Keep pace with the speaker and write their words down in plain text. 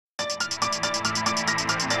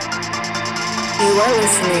You are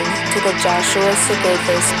listening to the Joshua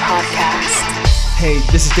Sigafus podcast. Hey,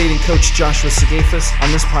 this is dating coach Joshua Sigafus.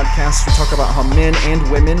 On this podcast, we talk about how men and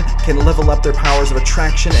women can level up their powers of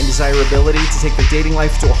attraction and desirability to take their dating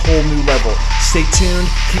life to a whole new level. Stay tuned,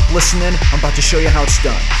 keep listening. I'm about to show you how it's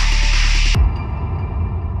done.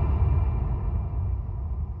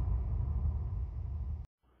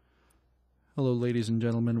 Hello, ladies and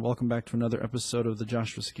gentlemen. Welcome back to another episode of the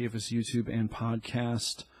Joshua Sigafus YouTube and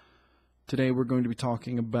podcast. Today we're going to be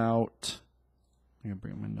talking about, I'm going to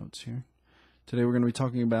bring up my notes here. Today we're going to be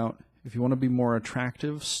talking about, if you want to be more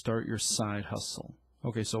attractive, start your side hustle.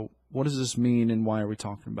 Okay, so what does this mean and why are we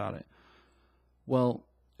talking about it? Well,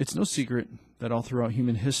 it's no secret that all throughout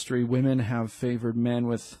human history, women have favored men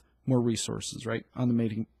with more resources, right? On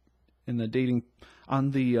the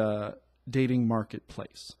dating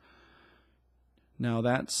marketplace. Now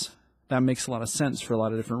that makes a lot of sense for a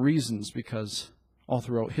lot of different reasons, because all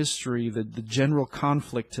throughout history, the general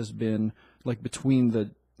conflict has been like between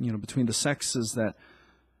the sexes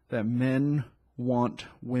that men want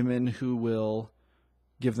women who will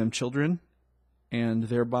give them children and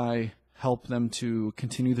thereby help them to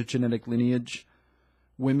continue their genetic lineage.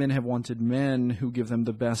 Women have wanted men who give them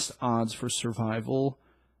the best odds for survival,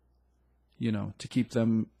 to keep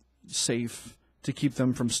them safe, to keep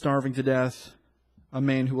them from starving to death. A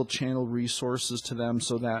man who will channel resources to them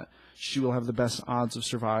so that she will have the best odds of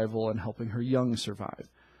survival and helping her young survive.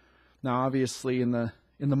 Now, obviously, in the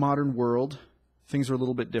modern world, things are a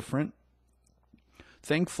little bit different.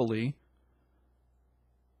 Thankfully,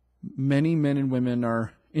 many men and women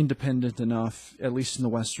are independent enough, at least in the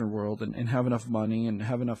Western world, and have enough money and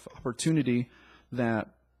have enough opportunity that,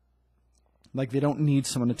 they don't need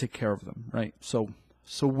someone to take care of them, right? So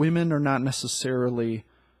women are not necessarily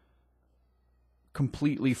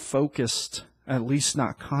completely focused, at least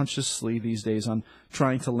not consciously these days, on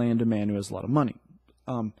trying to land a man who has a lot of money.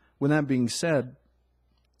 With that being said,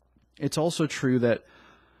 it's also true that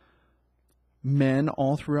men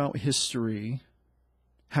all throughout history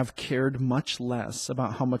have cared much less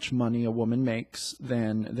about how much money a woman makes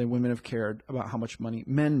than women have cared about how much money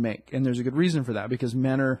men make. And there's a good reason for that, because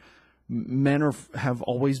men have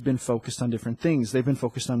always been focused on different things. They've been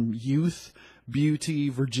focused on youth, beauty,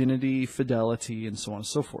 virginity, fidelity, and so on and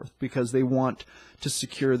so forth, because they want to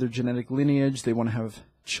secure their genetic lineage, they want to have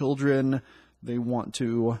children, they want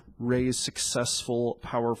to raise successful,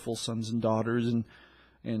 powerful sons and daughters,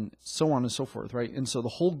 and so on and so forth, right? And so the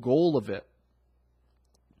whole goal of it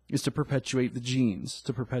is to perpetuate the genes,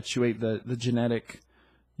 to perpetuate the genetic,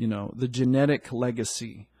 the genetic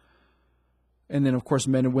legacy. And then, of course,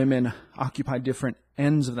 men and women occupy different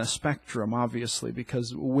ends of that spectrum, obviously,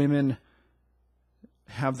 because women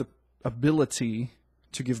have the ability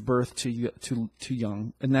to give birth to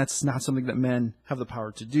young, and that's not something that men have the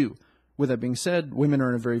power to do. With that being said, women are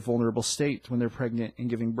in a very vulnerable state when they're pregnant and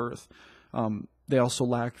giving birth. They also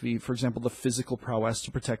lack for example, the physical prowess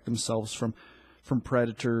to protect themselves from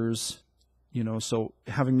predators. So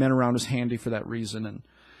having men around is handy for that reason, and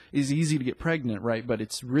it's easy to get pregnant, right? But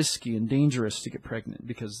it's risky and dangerous to get pregnant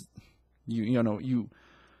because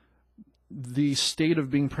the state of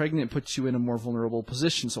being pregnant puts you in a more vulnerable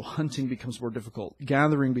position. So hunting becomes more difficult.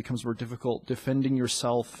 Gathering becomes more difficult. Defending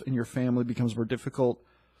yourself and your family becomes more difficult.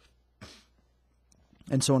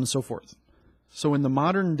 And so on and so forth. So in the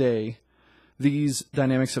modern day, these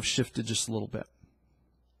dynamics have shifted just a little bit.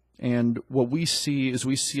 And what we see is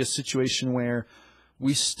a situation where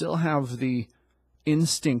we still have the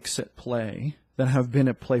instincts at play that have been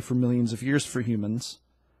at play for millions of years for humans.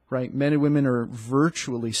 Right? Men and women are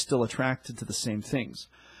virtually still attracted to the same things.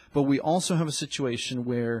 But we also have a situation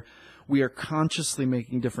where we are consciously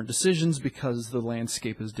making different decisions because the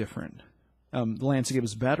landscape is different. The landscape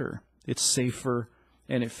is better. It's safer,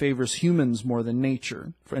 and it favors humans more than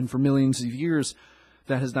nature. And for millions of years,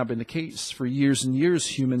 that has not been the case. For years and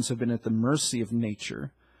years, humans have been at the mercy of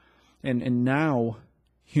nature. And now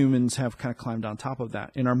humans have kind of climbed on top of that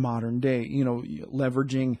in our modern day,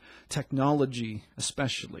 leveraging technology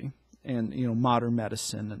especially, and, modern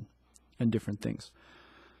medicine and different things.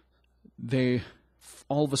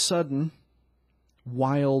 All of a sudden,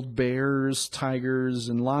 wild bears, tigers,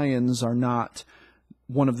 and lions are not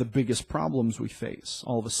one of the biggest problems we face.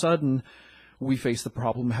 All of a sudden, we face the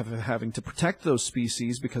problem of having to protect those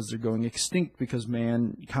species because they're going extinct, because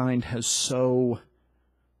mankind has so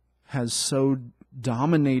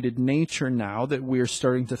dominated nature now that we're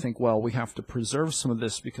starting to think, well, we have to preserve some of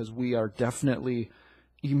this because we are definitely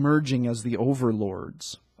emerging as the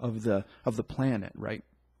overlords of the planet, right?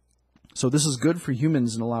 So this is good for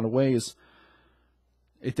humans in a lot of ways.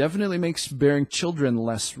 It definitely makes bearing children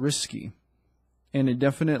less risky. And it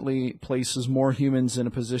definitely places more humans in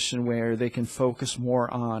a position where they can focus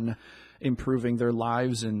more on improving their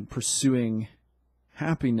lives and pursuing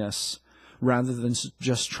happiness rather than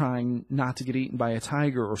just trying not to get eaten by a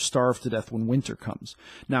tiger or starve to death when winter comes.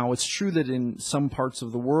 Now, it's true that in some parts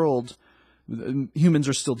of the world, humans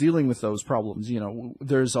are still dealing with those problems. You know,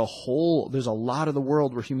 there's a lot of the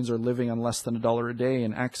world where humans are living on less than $1 a day,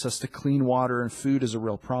 and access to clean water and food is a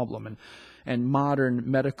real problem. And modern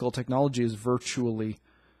medical technology is virtually,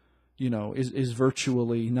 is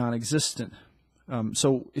virtually non-existent.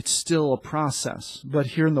 So it's still a process. But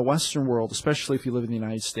here in the Western world, especially if you live in the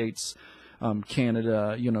United States,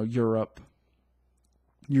 Canada, Europe,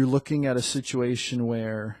 you're looking at a situation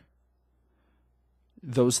where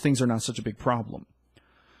those things are not such a big problem.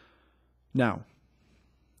 Now,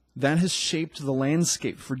 that has shaped the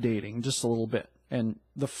landscape for dating just a little bit. And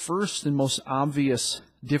the first and most obvious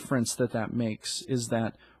difference that makes is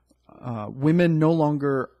that women no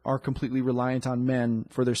longer are completely reliant on men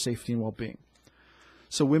for their safety and well-being.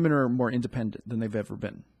 So women are more independent than they've ever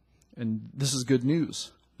been. And this is good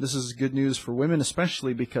news. This is good news for women,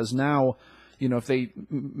 especially because now, if they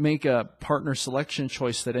make a partner selection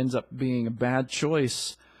choice that ends up being a bad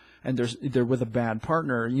choice, and they're with a bad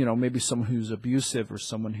partner, maybe someone who's abusive or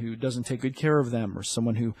someone who doesn't take good care of them or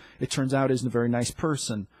someone who it turns out isn't a very nice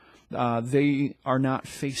person, they are not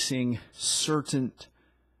facing certain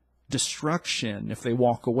destruction if they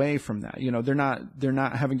walk away from that. They're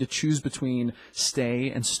not having to choose between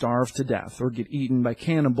stay and starve to death or get eaten by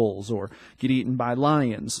cannibals or get eaten by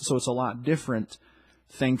lions. So it's a lot different,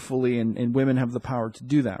 thankfully, and women have the power to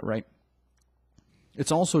do that, right?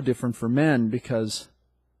 It's also different for men because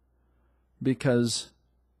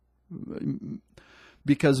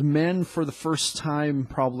men, for the first time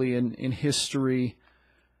probably in history,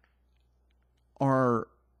 are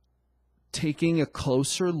taking a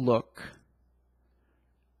closer look,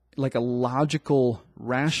 like a logical,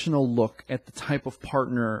 rational look at the type of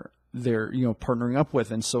partner they're partnering up with.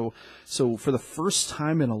 And so for the first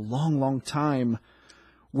time in a long, long time,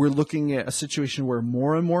 we're looking at a situation where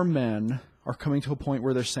more and more men are coming to a point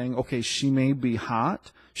where they're saying, okay, she may be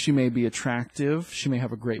hot, she may be attractive, she may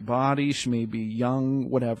have a great body, she may be young,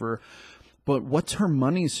 whatever, but what's her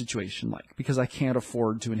money situation like? Because I can't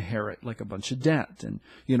afford to inherit like a bunch of debt. And,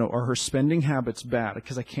 are her spending habits bad?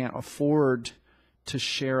 Because I can't afford to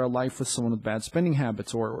share a life with someone with bad spending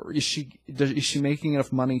habits. Or is she making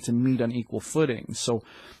enough money to meet on equal footing? So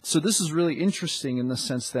this is really interesting in the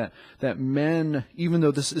sense that men, even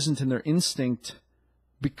though this isn't in their instinct,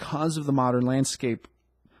 because of the modern landscape,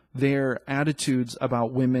 their attitudes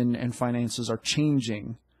about women and finances are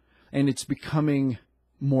changing, and it's becoming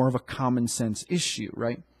more of a common sense issue,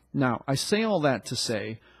 right? Now, I say all that to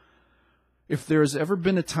say, if there has ever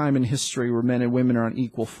been a time in history where men and women are on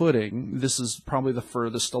equal footing, this is probably the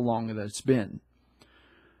furthest along that it's been.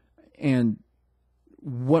 And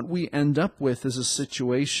what we end up with is a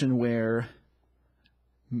situation where,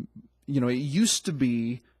 it used to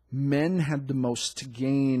be men had the most to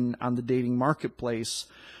gain on the dating marketplace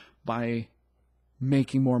by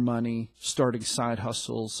making more money, starting side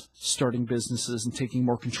hustles, starting businesses, and taking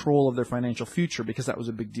more control of their financial future, because that was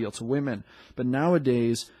a big deal to women. But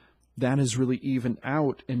nowadays, that has really evened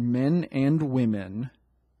out, and men and women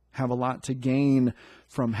have a lot to gain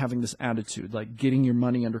from having this attitude, like getting your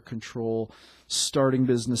money under control, starting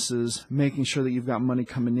businesses, making sure that you've got money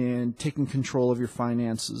coming in, taking control of your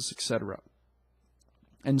finances, etc.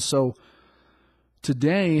 And so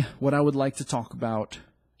today, what I would like to talk about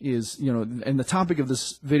is, and the topic of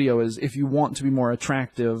this video is, if you want to be more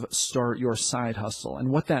attractive, start your side hustle. And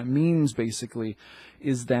what that means basically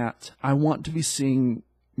is that I want to be seeing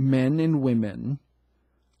men and women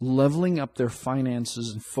leveling up their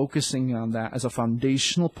finances and focusing on that as a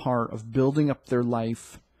foundational part of building up their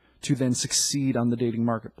life to then succeed on the dating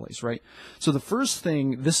marketplace, right? So the first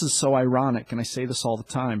thing, this is so ironic, and I say this all the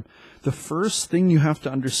time, the first thing you have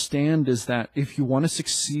to understand is that if you want to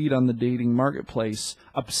succeed on the dating marketplace,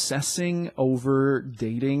 obsessing over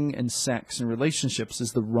dating and sex and relationships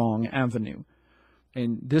is the wrong avenue.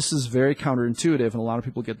 And this is very counterintuitive, and a lot of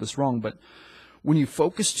people get this wrong, but when you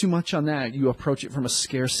focus too much on that, you approach it from a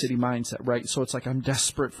scarcity mindset, right? So it's like, I'm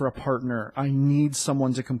desperate for a partner. I need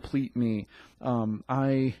someone to complete me.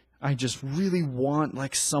 I just really want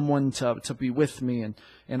like someone to be with me,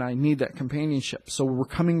 and I need that companionship. So we're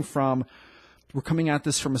coming at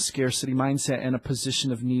this from a scarcity mindset and a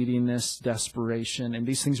position of neediness, desperation, and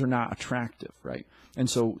these things are not attractive, right? And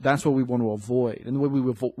so that's what we want to avoid. And the way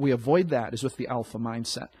we avoid that is with the alpha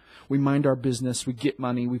mindset. We mind our business, we get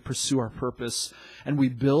money, we pursue our purpose, and we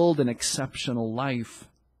build an exceptional life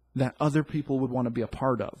that other people would want to be a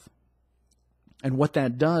part of. And what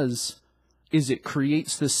that does is it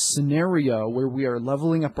creates this scenario where we are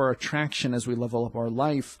leveling up our attraction as we level up our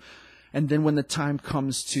life. And then when the time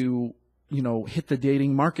comes to, hit the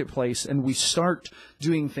dating marketplace and we start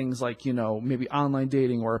doing things like, maybe online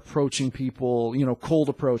dating or approaching people, cold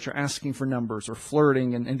approach or asking for numbers or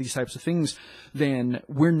flirting and these types of things, then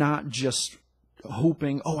we're not just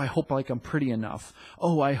hoping, I hope like I'm pretty enough.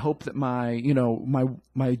 I hope that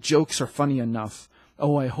my jokes are funny enough.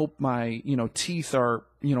 I hope my, teeth are,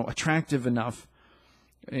 attractive enough.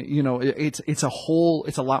 It's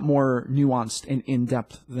a lot more nuanced and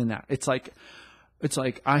in-depth than that. It's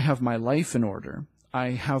like I have my life in order.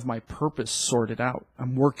 I have my purpose sorted out.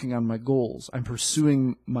 I'm working on my goals. I'm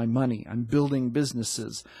pursuing my money. I'm building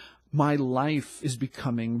businesses. My life is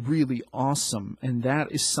becoming really awesome. And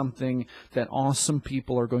that is something that awesome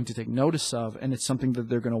people are going to take notice of. And it's something that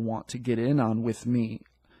they're going to want to get in on with me,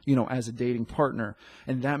 as a dating partner.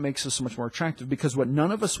 And that makes us so much more attractive, because what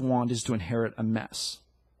none of us want is to inherit a mess,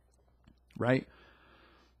 right?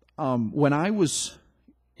 When I was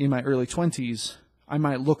in my early 20s, I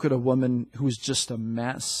might look at a woman who was just a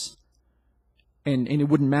mess, and it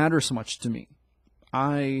wouldn't matter so much to me.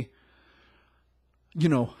 How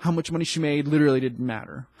much money she made literally didn't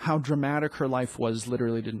matter. How dramatic her life was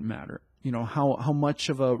literally didn't matter. How much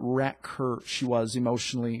of a wreck she was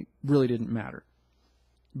emotionally really didn't matter.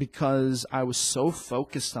 Because I was so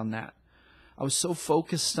focused on that. I was so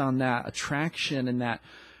focused on that attraction, and that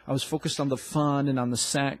I was focused on the fun and on the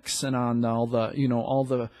sex and on all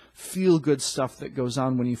the feel good stuff that goes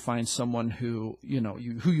on when you find someone who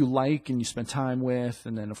you like and you spend time with.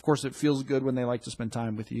 And then of course it feels good when they like to spend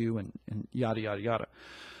time with you, and yada, yada, yada.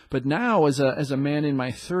 But now as a man in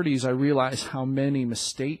my 30s, I realize how many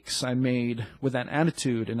mistakes I made with that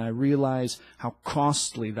attitude, and I realize how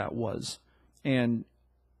costly that was. And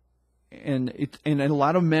a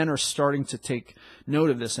lot of men are starting to take note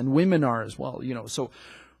of this, and women are as well, so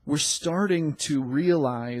we're starting to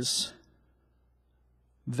realize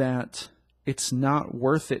that it's not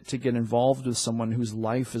worth it to get involved with someone whose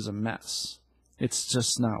life is a mess. It's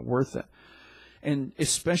just not worth it. And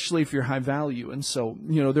especially if you're high value. And so,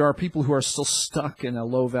 there are people who are still stuck in a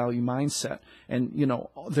low value mindset, and,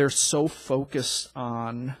 they're so focused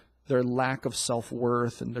on their lack of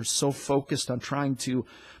self-worth, and they're so focused on trying to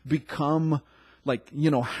become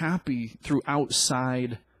happy through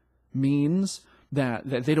outside means that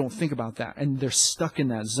they don't think about that, and they're stuck in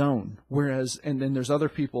that zone. And then there's other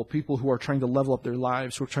people who are trying to level up their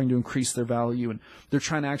lives, who are trying to increase their value, and they're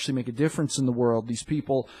trying to actually make a difference in the world. These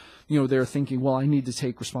people, they're thinking, well, I need to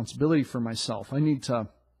take responsibility for myself. I need to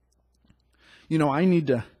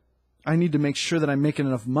make sure that I'm making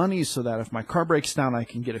enough money so that if my car breaks down, I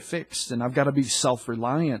can get it fixed. And I've got to be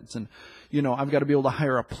self-reliant, and I've got to be able to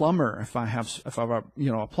hire a plumber if I have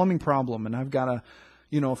a plumbing problem, and I've got to,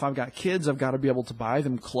 if I've got kids, I've got to be able to buy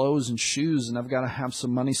them clothes and shoes, and I've got to have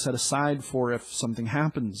some money set aside for if something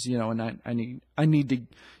happens, and I need to,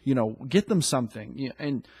 get them something.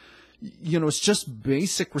 And, it's just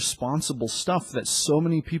basic responsible stuff that so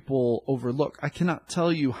many people overlook. I cannot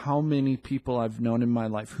tell you how many people I've known in my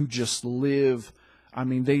life who just live,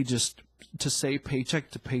 to say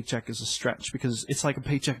paycheck to paycheck is a stretch, because it's like a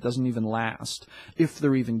paycheck doesn't even last, if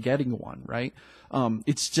they're even getting one, right?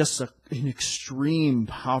 It's just an extreme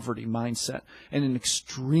poverty mindset and an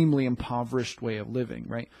extremely impoverished way of living,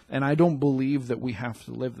 right? And I don't believe that we have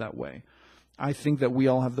to live that way. I think that we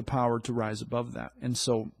all have the power to rise above that. And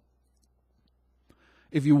so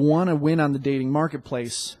if you want to win on the dating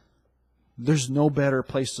marketplace, there's no better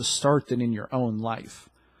place to start than in your own life.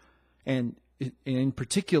 And in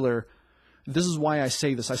particular, this is why I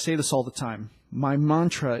say this. I say this all the time. My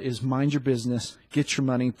mantra is mind your business, get your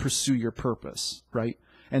money, pursue your purpose, right?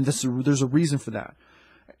 And there's a reason for that.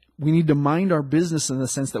 We need to mind our business in the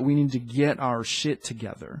sense that we need to get our shit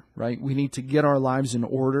together, right? We need to get our lives in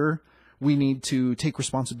order. We need to take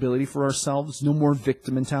responsibility for ourselves. No more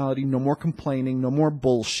victim mentality, no more complaining, no more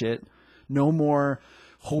bullshit, no more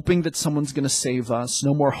hoping that someone's going to save us,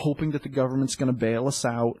 no more hoping that the government's going to bail us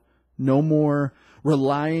out, no more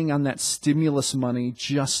relying on that stimulus money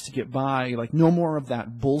just to get by. Like, no more of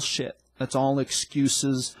that bullshit. That's all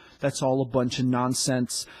excuses. That's all a bunch of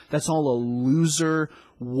nonsense. That's all a loser,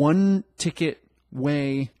 one-ticket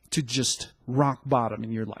way to just rock bottom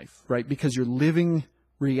in your life, right? Because you're living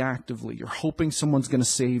reactively. You're hoping someone's going to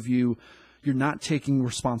save you. You're not taking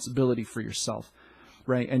responsibility for yourself,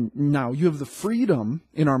 right? And now you have the freedom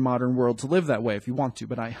in our modern world to live that way if you want to,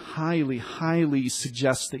 but I highly, highly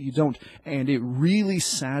suggest that you don't. And it really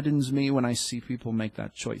saddens me when I see people make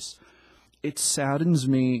that choice. It saddens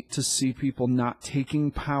me to see people not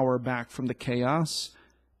taking power back from the chaos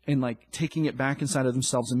and like taking it back inside of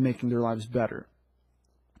themselves and making their lives better.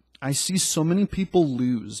 I see so many people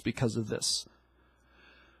lose because of this.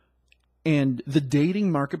 And the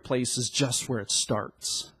dating marketplace is just where it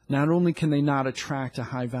starts. Not only can they not attract a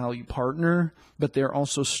high-value partner, but they're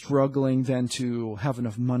also struggling then to have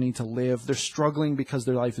enough money to live. They're struggling because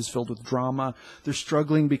their life is filled with drama. They're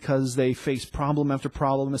struggling because they face problem after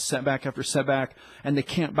problem, a setback after setback, and they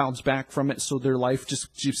can't bounce back from it, so their life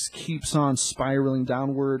just keeps on spiraling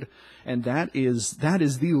downward. And that is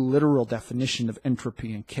the literal definition of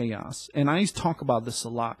entropy and chaos. And I talk about this a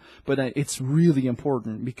lot, but it's really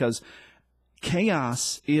important because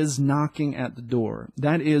chaos is knocking at the door.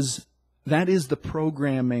 That is the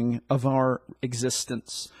programming of our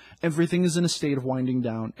existence. Everything is in a state of winding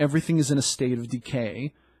down. Everything is in a state of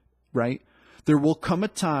decay, right? There will come a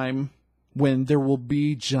time when there will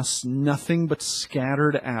be just nothing but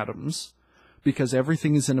scattered atoms because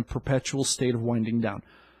everything is in a perpetual state of winding down.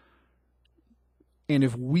 And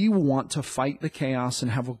if we want to fight the chaos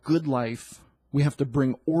and have a good life, we have to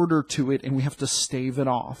bring order to it and we have to stave it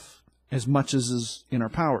off as much as is in our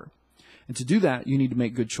power. And to do that, you need to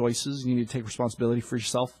make good choices. You need to take responsibility for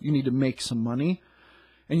yourself. You need to make some money.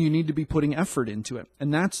 And you need to be putting effort into it.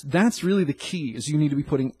 And that's really the key, is you need to be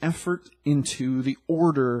putting effort into the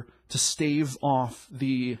order to stave off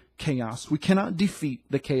the chaos. We cannot defeat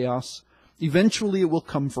the chaos. Eventually it will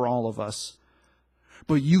come for all of us.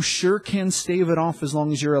 But you sure can stave it off as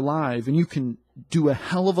long as you're alive. And you can do a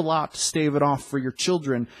hell of a lot to stave it off for your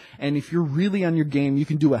children. And if you're really on your game, you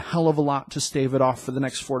can do a hell of a lot to stave it off for the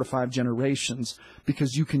next 4 to 5 generations,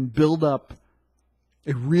 because you can build up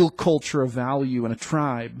a real culture of value and a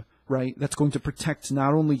tribe, right, that's going to protect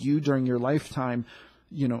not only you during your lifetime,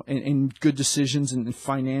 you know, and good decisions and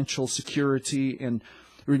financial security and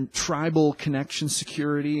tribal connection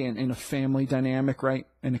security and a family dynamic, right,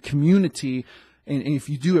 and a community. And if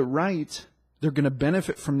you do it right, they're going to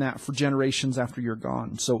benefit from that for generations after you're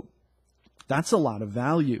gone. So that's a lot of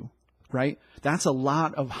value, right? That's a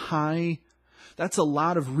lot of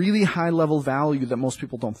really high level value that most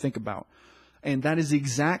people don't think about. And that is the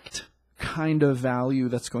exact kind of value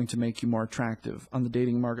that's going to make you more attractive on the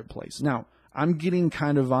dating marketplace. Now, I'm getting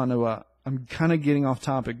kind of getting off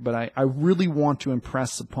topic, but I really want to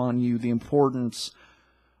impress upon you the importance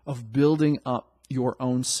of building up your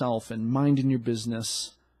own self and minding your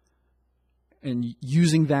business and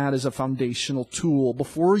using that as a foundational tool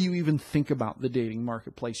before you even think about the dating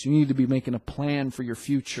marketplace. You need to be making a plan for your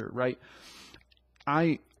future, right?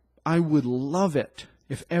 I would love it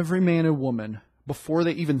if every man and woman, before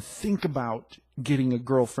they even think about getting a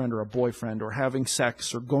girlfriend or a boyfriend or having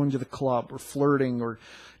sex or going to the club or flirting or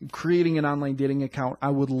creating an online dating account, I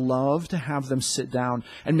would love to have them sit down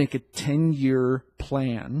and make a 10-year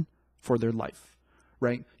plan for their life,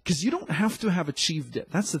 right? Because you don't have to have achieved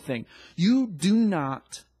it. That's the thing. You do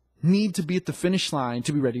not need to be at the finish line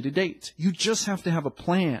to be ready to date. You just have to have a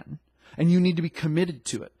plan, and you need to be committed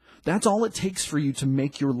to it. That's all it takes for you to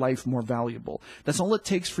make your life more valuable. That's all it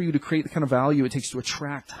takes for you to create the kind of value it takes to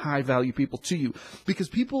attract high-value people to you. Because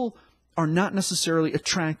people are not necessarily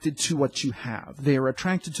attracted to what you have. They are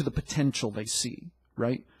attracted to the potential they see,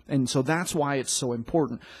 right? And so that's why it's so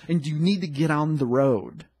important. And you need to get on the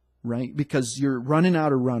road, right? Because you're running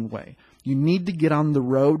out of runway. You need to get on the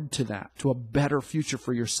road to that, to a better future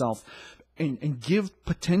for yourself. And give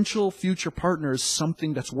potential future partners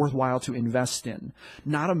something that's worthwhile to invest in,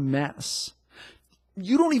 not a mess.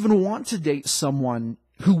 You don't even want to date someone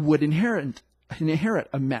who would inherit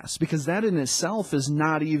a mess, because that in itself is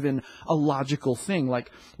not even a logical thing. Like,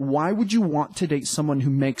 why would you want to date someone who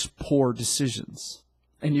makes poor decisions?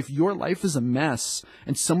 And if your life is a mess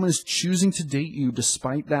and someone is choosing to date you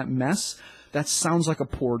despite that mess, that sounds like a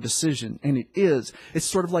poor decision. And it is. It's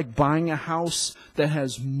sort of like buying a house that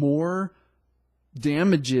has more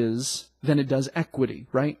damages than it does equity,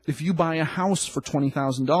 right? If you buy a house for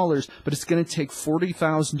 $20,000, but it's going to take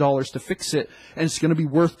 $40,000 to fix it, and it's going to be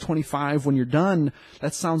worth $25,000 when you're done,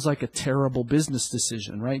 that sounds like a terrible business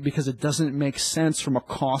decision, right? Because it doesn't make sense from a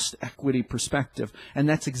cost equity perspective. And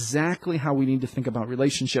that's exactly how we need to think about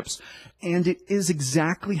relationships. And it is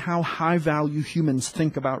exactly how high value humans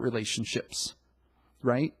think about relationships,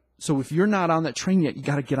 right? So if you're not on that train yet, you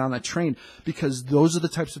got to get on that train, because those are the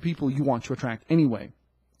types of people you want to attract anyway.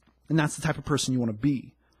 And that's the type of person you want to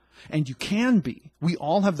be. And you can be. We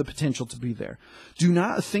all have the potential to be there. Do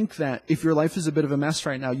not think that if your life is a bit of a mess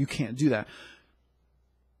right now, you can't do that.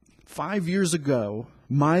 5 years ago,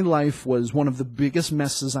 my life was one of the biggest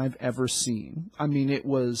messes I've ever seen. I mean, it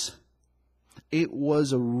was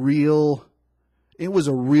a real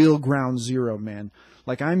ground zero, man.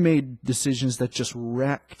 Like, I made decisions that just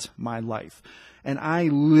wrecked my life. And I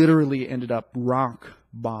literally ended up rock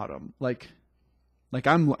bottom. Like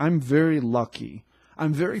I'm very lucky.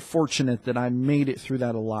 I'm very fortunate that I made it through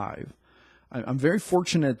that alive. I'm very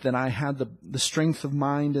fortunate that I had the strength of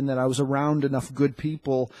mind and that I was around enough good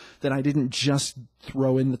people that I didn't just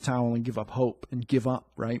throw in the towel and give up hope and give up,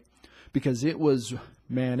 right? Because it was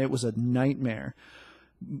a nightmare.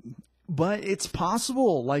 But it's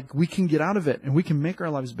possible. Like, we can get out of it and we can make our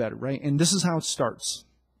lives better, right? And this is how it starts.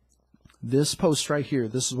 This post right here,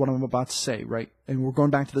 this is what I'm about to say, right? And we're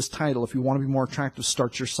going back to this title. If you want to be more attractive,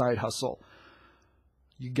 start your side hustle.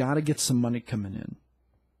 You got to get some money coming in.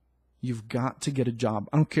 You've got to get a job.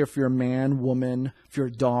 I don't care if you're a man, woman, if you're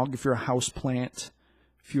a dog, if you're a house plant,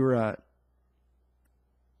 if you're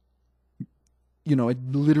it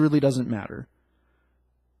literally doesn't matter.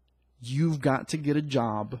 You've got to get a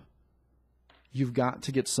job. You've got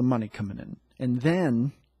to get some money coming in. And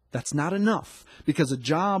then that's not enough, because a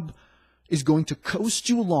job is going to coast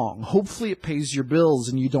you along. Hopefully it pays your bills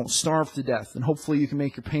and you don't starve to death. And hopefully you can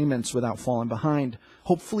make your payments without falling behind.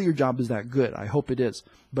 Hopefully your job is that good. I hope it is.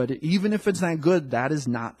 But even if it's that good, that is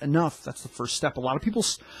not enough. That's the first step. A lot of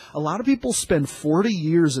people spend 40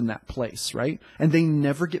 years in that place, right? And they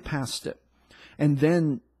never get past it. And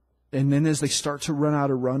then as they start to run out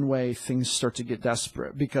of runway, things start to get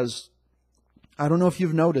desperate, because I don't know if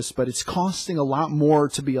you've noticed, but it's costing a lot more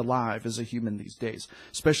to be alive as a human these days,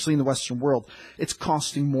 especially in the Western world. It's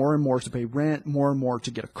costing more and more to pay rent, more and more to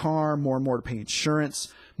get a car, more and more to pay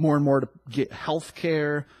insurance, more and more to get health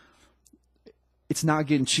care. It's not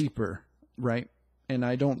getting cheaper, right? And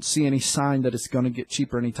I don't see any sign that it's going to get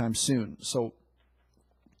cheaper anytime soon.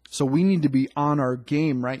 So we need to be on our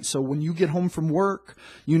game, right? So when you get home from work,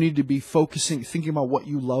 you need to be thinking about what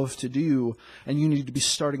you love to do, and you need to be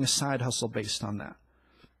starting a side hustle based on that,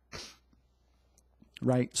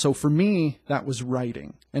 right? So for me, that was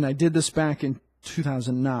writing. And I did this back in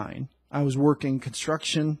 2009. I was working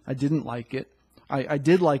construction. I didn't like it. I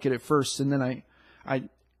did like it at first, and then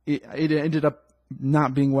it ended up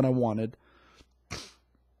not being what I wanted,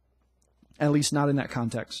 at least not in that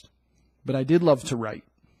context. But I did love to write.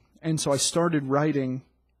 And so I started writing,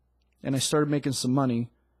 and I started making some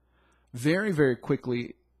money. Very, very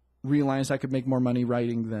quickly realized I could make more money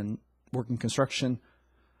writing than working construction.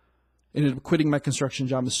 Ended up quitting my construction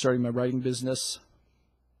job and starting my writing business.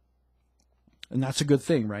 And that's a good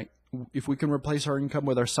thing, right? If we can replace our income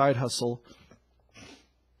with our side hustle,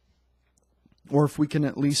 or if we can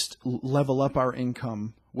at least level up our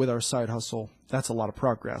income with our side hustle, that's a lot of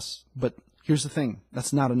progress. But here's the thing,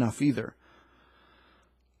 that's not enough either.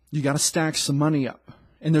 You got to stack some money up.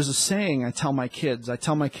 And there's a saying I tell my kids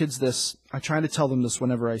this. I try to tell them this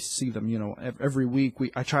whenever I see them. Every week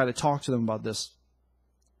I try to talk to them about this.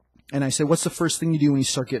 And I say, what's the first thing you do when you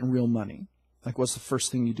start getting real money? Like, what's the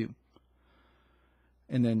first thing you do?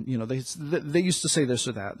 And then, they used to say this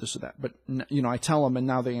or that. But, I tell them, and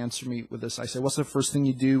now they answer me with this. I say, what's the first thing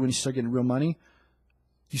you do when you start getting real money?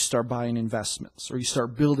 You start buying investments, or you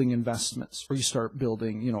start building investments, or you start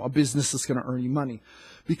building, a business that's going to earn you money.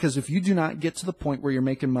 Because if you do not get to the point where you're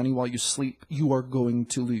making money while you sleep, you are going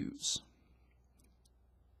to lose.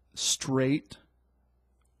 Straight,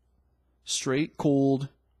 cold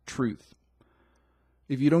truth.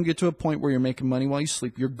 If you don't get to a point where you're making money while you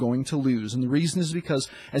sleep, you're going to lose. And the reason is because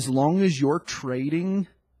as long as you're trading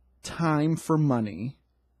time for money,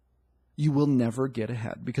 you will never get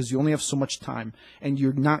ahead, because you only have so much time, and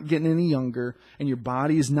you're not getting any younger, and your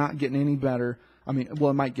body is not getting any better. It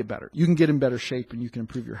might get better. You can get in better shape and you can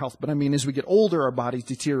improve your health. But as we get older, our bodies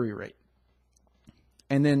deteriorate.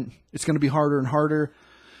 And then it's going to be harder and harder.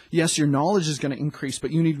 Yes, your knowledge is going to increase,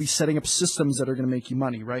 but you need to be setting up systems that are going to make you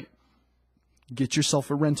money, right? Get yourself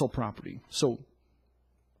a rental property. So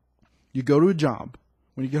you go to a job.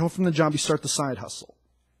 When you get home from the job, you start the side hustle.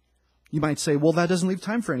 You might say, well, that doesn't leave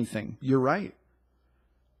time for anything. You're right.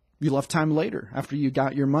 You'll have time later after you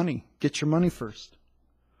got your money. Get your money first.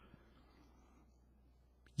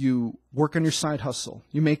 You work on your side hustle.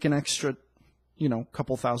 You make an extra,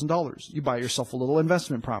 couple $1,000s. You buy yourself a little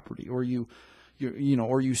investment property, or you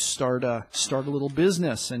start a little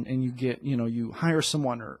business, and you get, you hire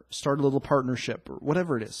someone, or start a little partnership, or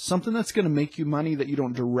whatever it is. Something that's going to make you money that you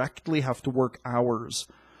don't directly have to work hours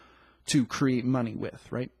to create money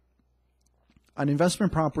with, right? An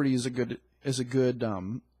investment property is a good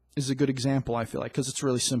example, I feel like, because it's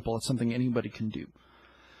really simple. It's something anybody can do.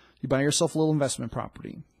 You buy yourself a little investment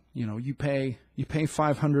property. You pay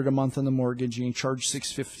 $500 a month on the mortgage, and you charge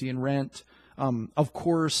 $650 in rent. Of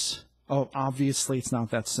course, obviously it's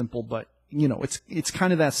not that simple, but it's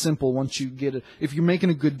kind of that simple. Once you get it, if you're making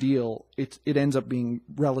a good deal, it ends up being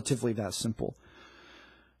relatively that simple.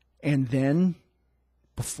 And then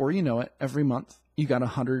before you know it, every month you got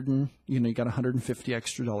you got $150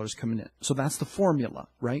 extra coming in. So that's the formula,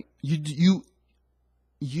 right? You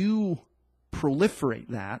proliferate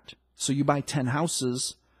that. So you buy 10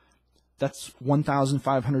 houses. That's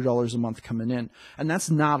 $1,500 a month coming in. And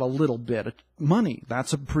that's not a little bit of money.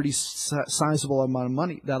 That's a pretty sizable amount of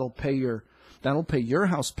money. That'll pay your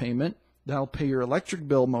house payment. That'll pay your electric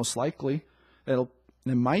bill most likely. It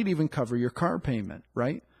might even cover your car payment,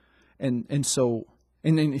 right? And so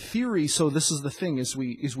in theory, so this is the thing, is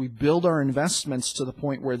we build our investments to the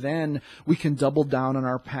point where then we can double down on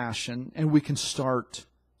our passion and we can start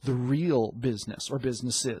the real business or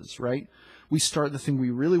businesses, right? We start the thing we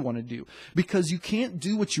really want to do, because you can't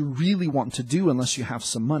do what you really want to do unless you have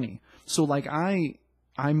some money. So like I'm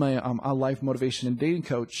a life motivation and dating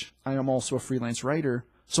coach. I am also a freelance writer.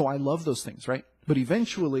 So I love those things, right? But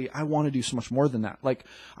eventually I want to do so much more than that. Like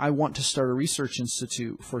I want to start a research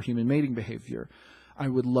institute for human mating behavior. I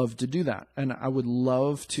would love to do that. And I would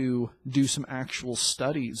love to do some actual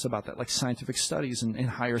studies about that, like scientific studies, and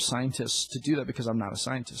hire scientists to do that, because I'm not a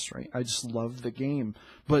scientist, right? I just love the game.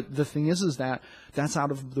 But the thing is that that's out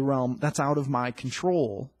of the realm, that's out of my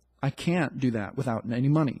control. I can't do that without any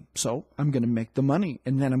money. So I'm going to make the money,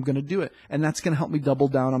 and then I'm going to do it. And that's going to help me double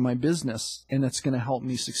down on my business, and that's going to help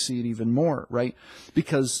me succeed even more, right?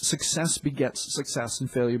 Because success begets success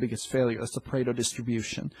and failure begets failure. That's the Pareto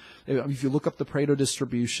distribution. If you look up the Pareto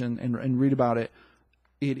distribution and read about it,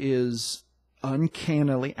 it is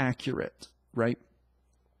uncannily accurate, right?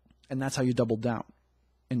 And that's how you double down.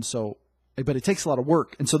 And so, but it takes a lot of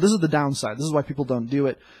work. And so this is the downside. This is why people don't do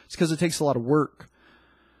it. It's because it takes a lot of work.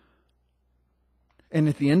 And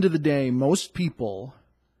at the end of the day, most people,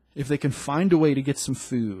 if they can find a way to get some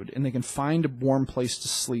food, and they can find a warm place to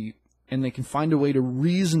sleep, and they can find a way to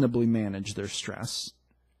reasonably manage their stress,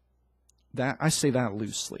 that I say that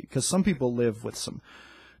loosely, because some people live with some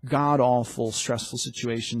god-awful, stressful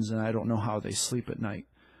situations, and I don't know how they sleep at night.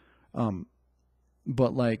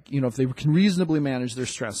 But like, if they can reasonably manage their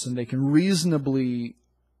stress, and they can reasonably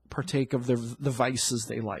partake of the vices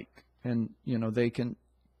they like, and, they can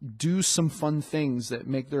do some fun things that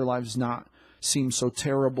make their lives not seem so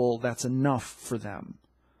terrible, that's enough for them.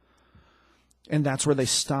 And that's where they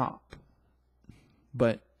stop.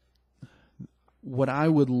 But what I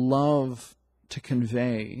would love to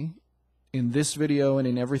convey in this video and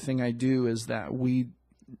in everything I do is that we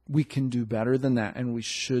can do better than that, and we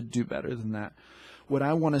should do better than that. What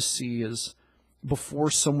I want to see is, before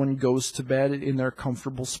someone goes to bed in their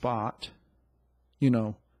comfortable spot,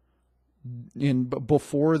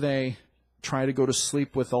 before they try to go to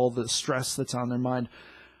sleep with all the stress that's on their mind,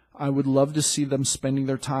 I would love to see them spending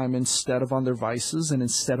their time, instead of on their vices and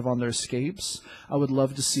instead of on their escapes, I would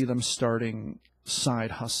love to see them starting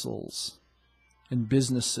side hustles and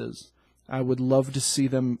businesses. I would love to see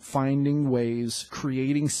them finding ways,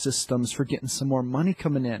 creating systems for getting some more money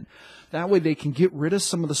coming in. That way they can get rid of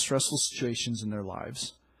some of the stressful situations in their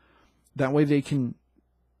lives. That way they can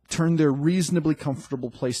turn their reasonably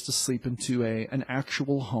comfortable place to sleep into an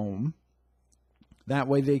actual home. That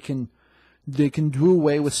way they can do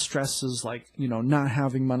away with stresses like, not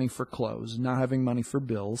having money for clothes, not having money for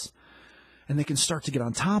bills, and they can start to get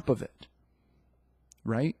on top of it,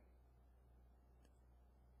 right?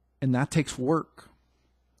 And that takes work.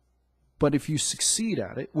 But if you succeed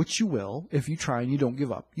at it, which you will, if you try and you don't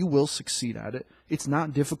give up, you will succeed at it. It's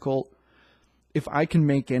not difficult. If I can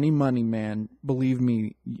make any money, man, believe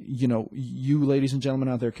me, you ladies and gentlemen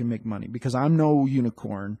out there can make money, because I'm no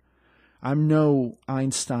unicorn. I'm no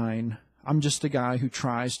Einstein. I'm just a guy who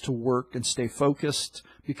tries to work and stay focused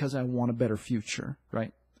because I want a better future,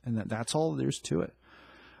 right? And that's all there's to it.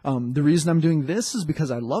 The reason I'm doing this is because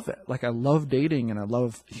I love it. Like, I love dating, and I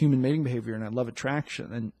love human mating behavior, and I love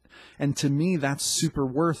attraction. And to me, that's super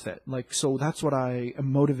worth it. Like, so that's what I am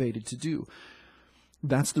motivated to do.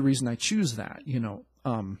 That's the reason I choose that,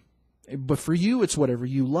 but for you, it's whatever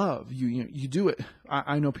you love. You do it.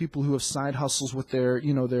 I know people who have side hustles with their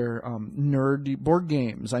nerd board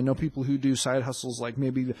games. I know people who do side hustles like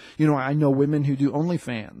maybe, I know women who do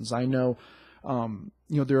OnlyFans. I know,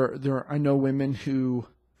 I know women who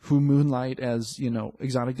moonlight as,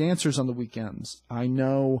 exotic dancers on the weekends. I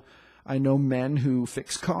know men who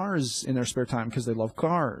fix cars in their spare time because they love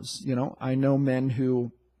cars. I know men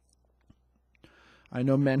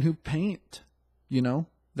who paint,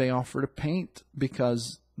 they offer to paint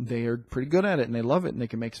because they are pretty good at it and they love it and they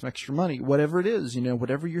can make some extra money, whatever it is,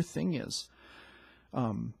 whatever your thing is.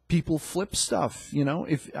 People flip stuff,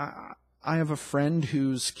 if I have a friend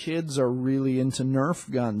whose kids are really into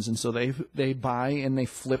Nerf guns, and so they buy and they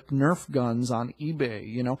flip Nerf guns on eBay.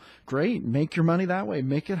 You know, great, make your money that way.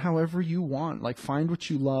 Make it however you want. Like, find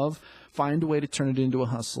what you love, find a way to turn it into a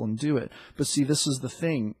hustle and do it. But see, this is the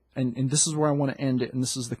thing, and this is where I want to end it, and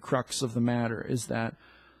this is the crux of the matter, is that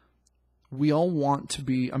we all want to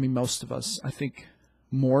be, I mean, most of us, I think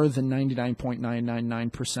more than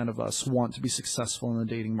 99.999% of us want to be successful in the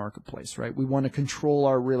dating marketplace, right? We want to control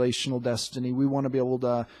our relational destiny. We want to be able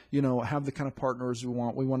to, you know, have the kind of partners we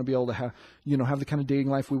want. We want to be able to have, you know, have the kind of dating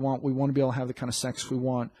life we want. We want to be able to have the kind of sex we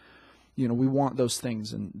want. You know, we want those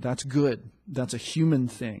things, and that's good. That's a human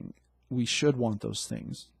thing. We should want those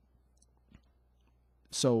things.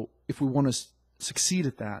 So if we want to succeed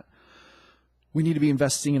at that, we need to be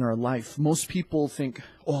investing in our life. Most people think,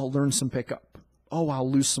 oh, I'll learn some pickup. Oh,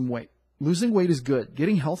 I'll lose some weight. Losing weight is good.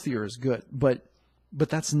 Getting healthier is good. But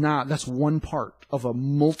that's one part of a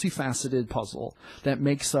multifaceted puzzle that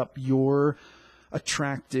makes up your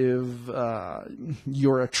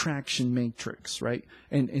your attraction matrix, right?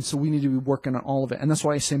 And so we need to be working on all of it. And that's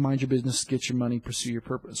why I say mind your business, get your money, pursue your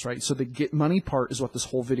purpose, right? So the get money part is what this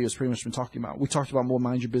whole video has pretty much been talking about. We talked about what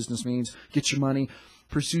mind your business means, get your money,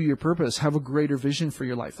 pursue your purpose, have a greater vision for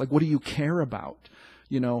your life. Like, what do you care about?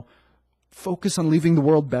 You know, focus on leaving the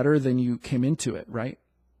world better than you came into it, right?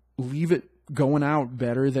 Leave it going out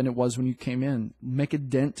better than it was when you came in. Make a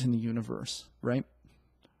dent in the universe, right?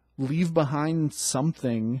 Leave behind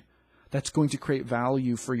something that's going to create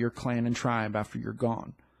value for your clan and tribe after you're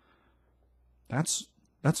gone. That's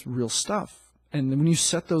real stuff. And then when you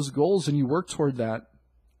set those goals and you work toward that,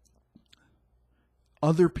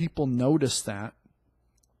 other people notice that.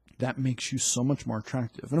 That makes you so much more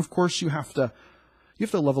attractive. And of course, you have to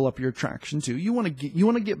level up your attraction too. You want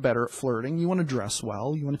to get better at flirting. You want to dress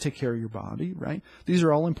well. You want to take care of your body, right? These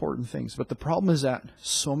are all important things. But the problem is that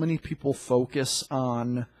so many people focus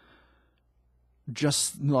on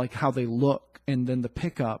just like how they look and then the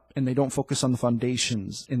pickup, and they don't focus on the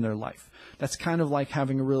foundations in their life. That's kind of like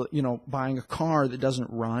having buying a car that doesn't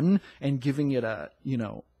run and giving it a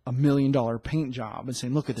 $1 million paint job and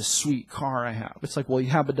saying, look at this sweet car I have. It's like, well,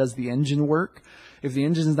 yeah, but does the engine work? If the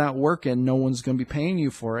engine's not working, no one's going to be paying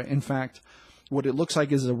you for it. In fact, what it looks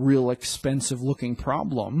like is a real expensive looking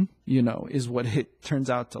problem, is what it turns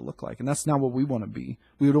out to look like. And that's not what we want to be.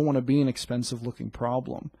 We don't want to be an expensive looking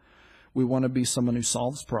problem. We want to be someone who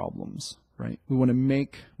solves problems, right? We want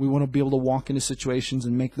to be able to walk into situations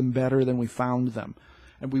and make them better than we found them.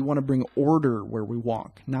 And we want to bring order where we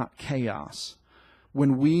walk, not chaos.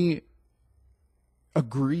 When we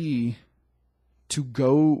agree to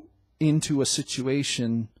go into a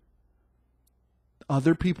situation,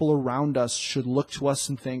 other people around us should look to us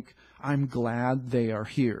and think, I'm glad they are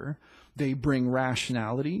here. They bring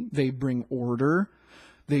rationality. They bring order.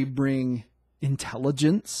 They bring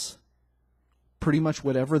intelligence. Pretty much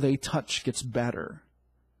whatever they touch gets better.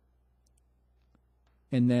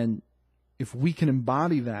 And then if we can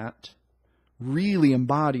embody that, really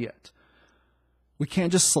embody it, we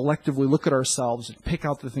can't just selectively look at ourselves and pick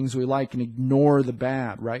out the things we like and ignore the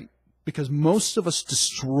bad, right? Because most of us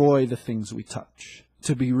destroy the things we touch,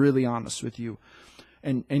 to be really honest with you.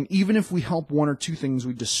 And even if we help one or two things,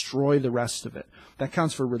 we destroy the rest of it. That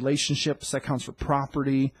counts for relationships, that counts for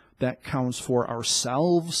property, that counts for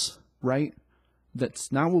ourselves, right?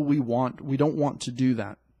 That's not what we want. We don't want to do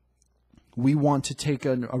that. We want to take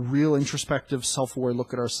a real introspective, self-aware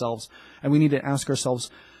look at ourselves, and we need to ask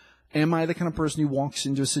ourselves, am I the kind of person who walks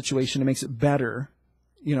into a situation and makes it better?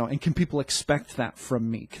 And can people expect that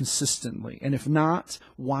from me consistently? And if not,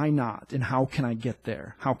 why not? And how can I get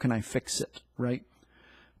there? How can I fix it, right?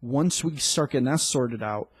 Once we start getting that sorted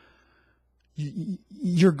out,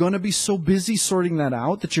 you're going to be so busy sorting that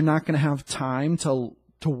out that you're not going to have time to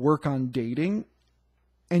work on dating.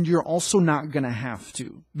 And you're also not going to have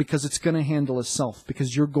to, because it's going to handle itself,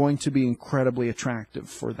 because you're going to be incredibly attractive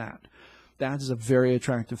for that. That is a very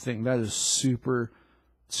attractive thing. That is super,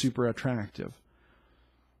 super attractive.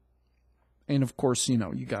 And of course, you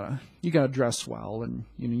gotta dress well, and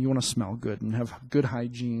you want to smell good and have good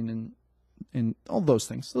hygiene and all those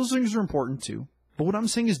things. Those things are important too. But what I'm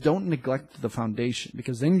saying is, don't neglect the foundation,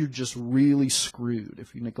 because then you're just really screwed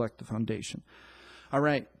if you neglect the foundation. All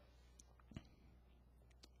right.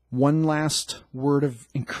 One last word of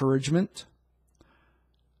encouragement.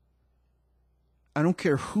 I don't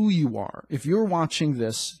care who you are. If you're watching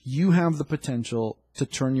this, you have the potential to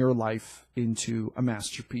turn your life into a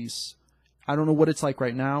masterpiece. I don't know what it's like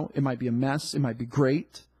right now. It might be a mess. It might be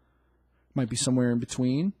great. It might be somewhere in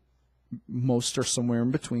between. Most are somewhere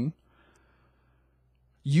in between.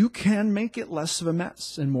 you can make it less of a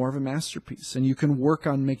mess and more of a masterpiece, and you can work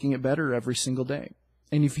on making it better every single day.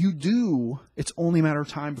 And if you do, it's only a matter of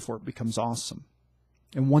time before it becomes awesome.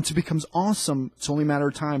 And once it becomes awesome, it's only a matter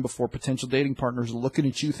of time before potential dating partners are looking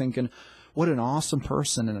at you thinking, what an awesome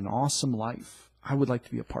person and an awesome life. I would like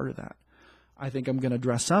to be a part of that. I think I'm going to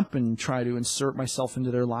dress up and try to insert myself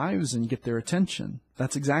into their lives and get their attention.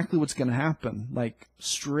 That's exactly what's going to happen. Like,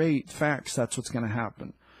 straight facts, that's what's going to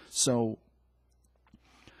happen. So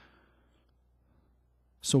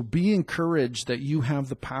be encouraged that you have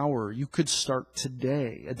the power. You could start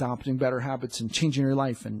today adopting better habits and changing your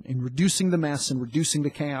life and reducing the mess and reducing the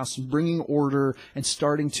chaos and bringing order and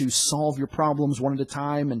starting to solve your problems one at a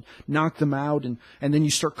time and knock them out. And then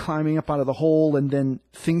you start climbing up out of the hole, and then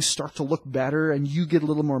things start to look better and you get a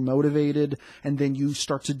little more motivated, and then you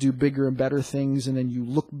start to do bigger and better things, and then you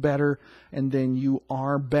look better, and then you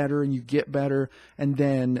are better and you get better. And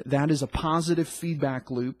then that is a positive feedback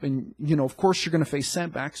loop. And, of course you're going to face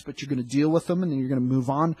setbacks, but you're going to deal with them, and then you're going to move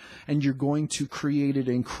on, and you're going to create an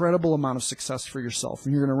incredible amount of success for yourself.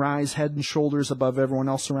 And you're going to rise head and shoulders above everyone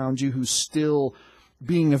else around you who's still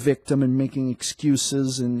being a victim and making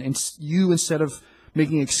excuses. And you, instead of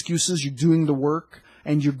making excuses, you're doing the work,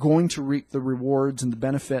 and you're going to reap the rewards and the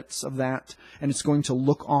benefits of that. And it's going to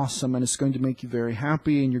look awesome, and it's going to make you very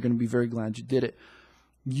happy, and you're going to be very glad you did it.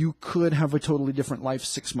 You could have a totally different life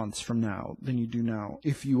 6 months from now than you do now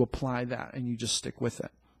if you apply that and you just stick with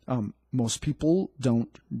it. Most people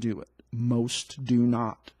don't do it. Most do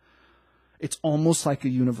not. It's almost like a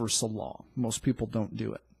universal law. Most people don't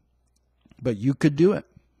do it. But you could do it.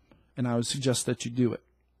 And I would suggest that you do it,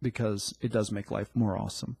 because it does make life more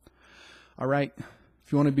awesome. All right.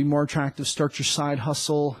 If you want to be more attractive, start your side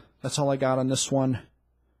hustle. That's all I got on this one.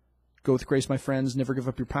 Go with grace, my friends. Never give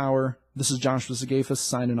up your power. This is Joshua Sigafus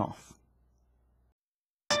signing off.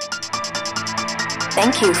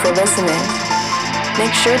 Thank you for listening.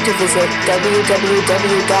 Make sure to visit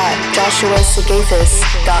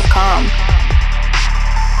www.joshuasigafus.com.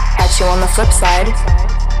 Catch you on the flip side.